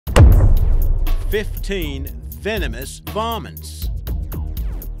15 venomous varmints.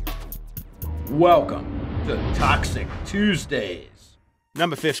 Welcome to Toxic Tuesdays.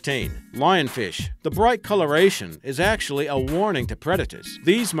 Number 15. Lionfish. The bright coloration is actually a warning to predators.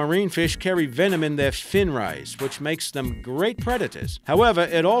 These marine fish carry venom in their fin rays, which makes them great predators. However,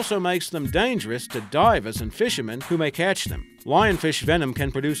 it also makes them dangerous to divers and fishermen who may catch them. Lionfish venom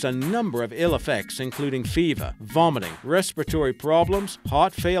can produce a number of ill effects, including fever, vomiting, respiratory problems,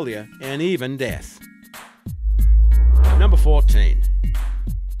 heart failure, and even death. Number 14.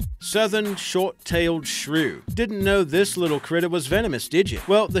 Southern Short-Tailed Shrew. Didn't know this little critter was venomous, did you?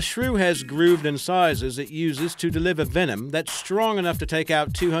 Well, the shrew has grooved incisors it uses to deliver venom that's strong enough to take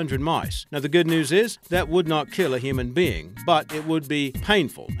out 200 mice. Now, the good news is that would not kill a human being, but it would be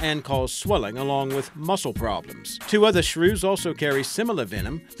painful and cause swelling along with muscle problems. Two other shrews also carry similar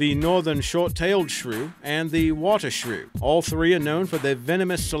venom, the Northern Short-Tailed Shrew and the Water Shrew. All three are known for their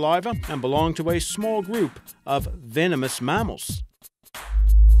venomous saliva and belong to a small group of venomous mammals.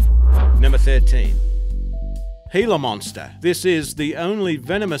 Number 13. Gila Monster. This is the only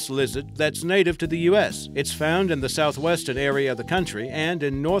venomous lizard that's native to the US. It's found in the southwestern area of the country and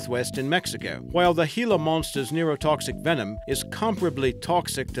in northwestern Mexico. While the Gila Monster's neurotoxic venom is comparably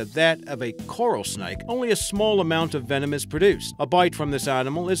toxic to that of a coral snake, only a small amount of venom is produced. A bite from this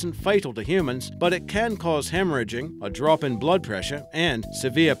animal isn't fatal to humans, but it can cause hemorrhaging, a drop in blood pressure, and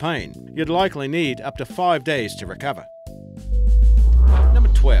severe pain. You'd likely need up to 5 days to recover. Number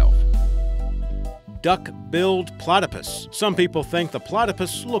 12. Duck-billed platypus. Some people think the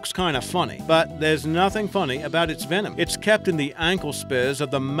platypus looks kind of funny, but there's nothing funny about its venom. It's kept in the ankle spurs of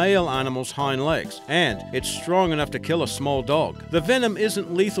the male animal's hind legs, and it's strong enough to kill a small dog. The venom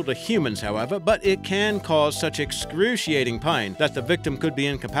isn't lethal to humans, however, but it can cause such excruciating pain that the victim could be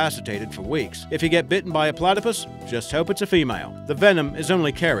incapacitated for weeks. If you get bitten by a platypus, just hope it's a female. The venom is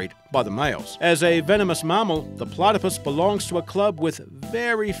only carried by the males. As a venomous mammal, the platypus belongs to a club with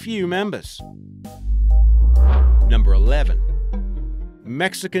very few members. Number 11.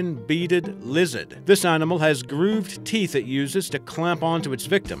 Mexican beaded lizard. This animal has grooved teeth it uses to clamp onto its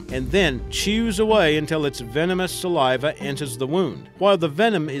victim, and then chews away until its venomous saliva enters the wound. While the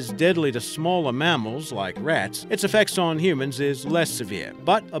venom is deadly to smaller mammals like rats, its effects on humans is less severe,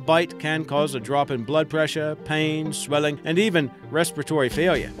 but a bite can cause a drop in blood pressure, pain, swelling, and even respiratory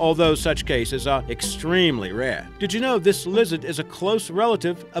failure, although such cases are extremely rare. Did you know this lizard is a close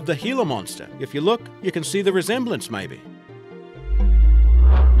relative of the Gila Monster? If you look, you can see the resemblance maybe.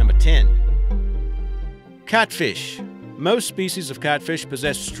 Number 10. Catfish. Most species of catfish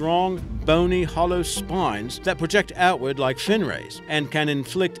possess strong, bony, hollow spines that project outward like fin rays and can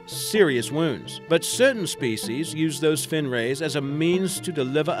inflict serious wounds. But certain species use those fin rays as a means to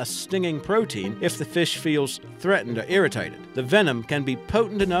deliver a stinging protein if the fish feels threatened or irritated. The venom can be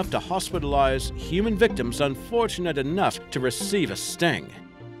potent enough to hospitalize human victims unfortunate enough to receive a sting.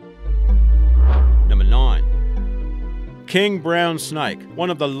 Number 9. King brown snake. One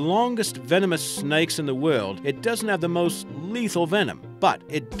of the longest venomous snakes in the world, it doesn't have the most lethal venom, but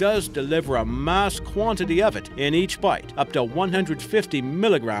it does deliver a mass quantity of it in each bite, up to 150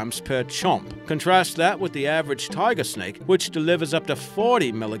 milligrams per chomp. Contrast that with the average tiger snake, which delivers up to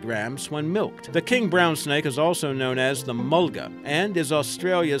 40 milligrams when milked. The king brown snake is also known as the mulga and is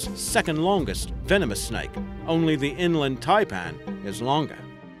Australia's second longest venomous snake. Only the inland taipan is longer.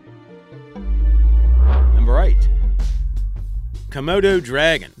 Number 8. Komodo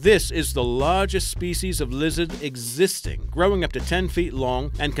dragon. This is the largest species of lizard existing, growing up to 10 feet long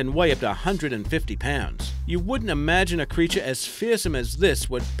and can weigh up to 150 pounds. You wouldn't imagine a creature as fearsome as this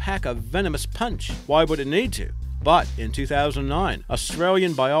would pack a venomous punch. Why would it need to? But in 2009,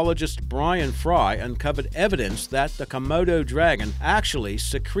 Australian biologist Brian Fry uncovered evidence that the Komodo dragon actually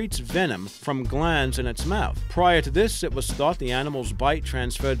secretes venom from glands in its mouth. Prior to this, it was thought the animal's bite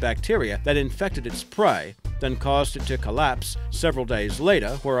transferred bacteria that infected its prey, then caused it to collapse several days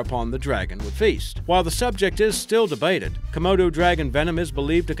later, whereupon the dragon would feast. While the subject is still debated, Komodo dragon venom is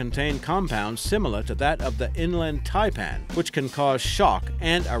believed to contain compounds similar to that of the inland taipan, which can cause shock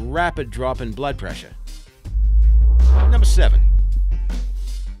and a rapid drop in blood pressure. Number 7.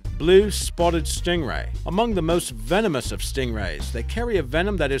 Blue spotted stingray. Among the most venomous of stingrays, they carry a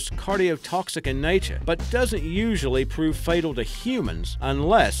venom that is cardiotoxic in nature, but doesn't usually prove fatal to humans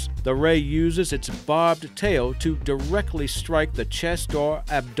unless the ray uses its barbed tail to directly strike the chest or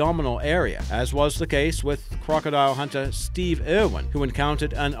abdominal area, as was the case with crocodile hunter Steve Irwin, who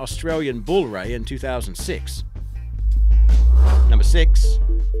encountered an Australian bull ray in 2006. Number 6.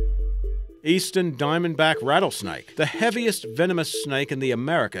 Eastern diamondback rattlesnake. The heaviest venomous snake in the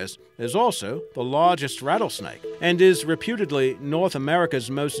Americas is also the largest rattlesnake and is reputedly North America's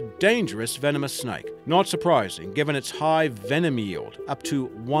most dangerous venomous snake. Not surprising, given its high venom yield, up to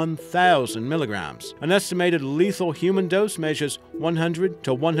 1,000 milligrams. An estimated lethal human dose measures 100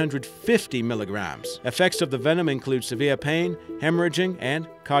 to 150 milligrams. Effects of the venom include severe pain, hemorrhaging, and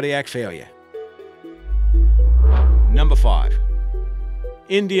cardiac failure. Number 5.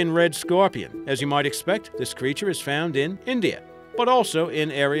 Indian red scorpion. As you might expect, this creature is found in India, but also in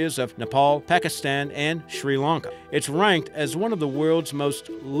areas of Nepal, Pakistan, and Sri Lanka. It's ranked as one of the world's most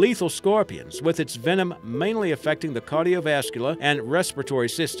lethal scorpions, with its venom mainly affecting the cardiovascular and respiratory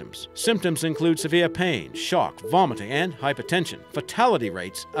systems. Symptoms include severe pain, shock, vomiting, and hypertension. Fatality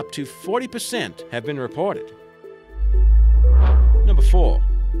rates up to 40% have been reported. Number 4.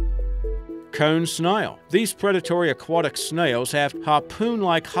 Cone snail. These predatory aquatic snails have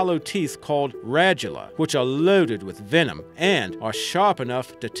harpoon-like hollow teeth called radula, which are loaded with venom and are sharp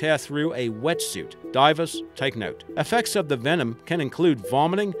enough to tear through a wetsuit. Divers, take note. Effects of the venom can include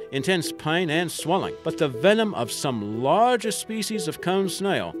vomiting, intense pain, and swelling, but the venom of some larger species of cone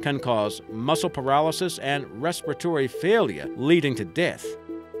snail can cause muscle paralysis and respiratory failure, leading to death.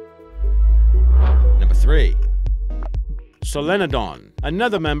 Number 3. Solenodon,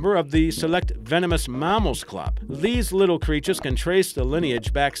 another member of the select venomous mammals club. These little creatures can trace the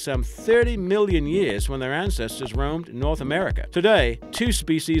lineage back some 30 million years when their ancestors roamed North America. Today, 2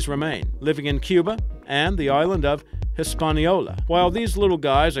 species remain, living in Cuba and the island of Hispaniola. While these little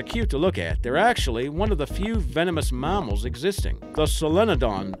guys are cute to look at, they're actually one of the few venomous mammals existing. The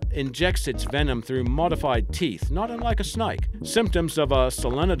Solenodon injects its venom through modified teeth, not unlike a snake. Symptoms of a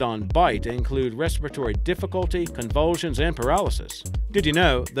Solenodon bite include respiratory difficulty, convulsions, and paralysis. Did you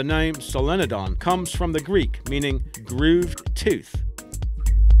know the name Solenodon comes from the Greek, meaning grooved tooth?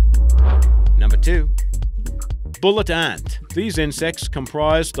 Number 2. Bullet ant. These insects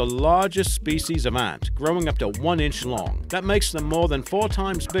comprise the largest species of ant, growing up to 1 inch long. That makes them more than 4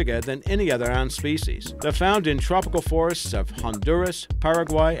 times bigger than any other ant species. They're found in tropical forests of Honduras,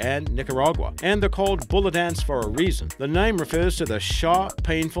 Paraguay, and Nicaragua, and they're called bullet ants for a reason. The name refers to the sharp,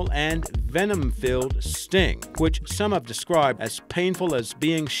 painful, and venom-filled sting, which some have described as painful as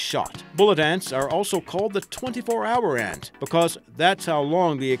being shot. Bullet ants are also called the 24-hour ant, because that's how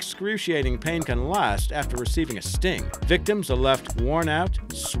long the excruciating pain can last after receiving a sting. Victims are left worn out,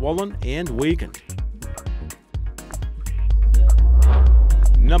 swollen, and weakened.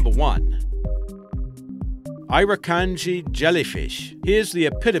 Number 1. Irukandji jellyfish. Here's the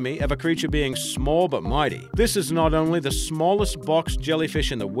epitome of a creature being small but mighty. This is not only the smallest box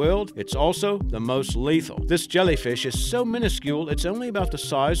jellyfish in the world, it's also the most lethal. This jellyfish is so minuscule it's only about the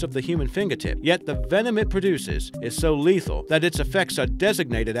size of the human fingertip, yet the venom it produces is so lethal that its effects are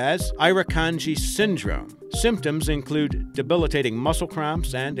designated as Irukandji syndrome. Symptoms include debilitating muscle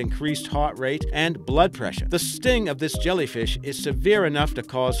cramps and increased heart rate and blood pressure. The sting of this jellyfish is severe enough to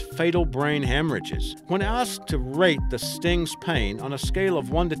cause fatal brain hemorrhages. When asked to rate the sting's pain on a scale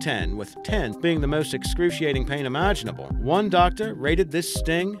of 1 to 10, with 10 being the most excruciating pain imaginable, one doctor rated this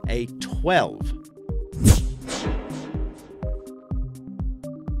sting a 12.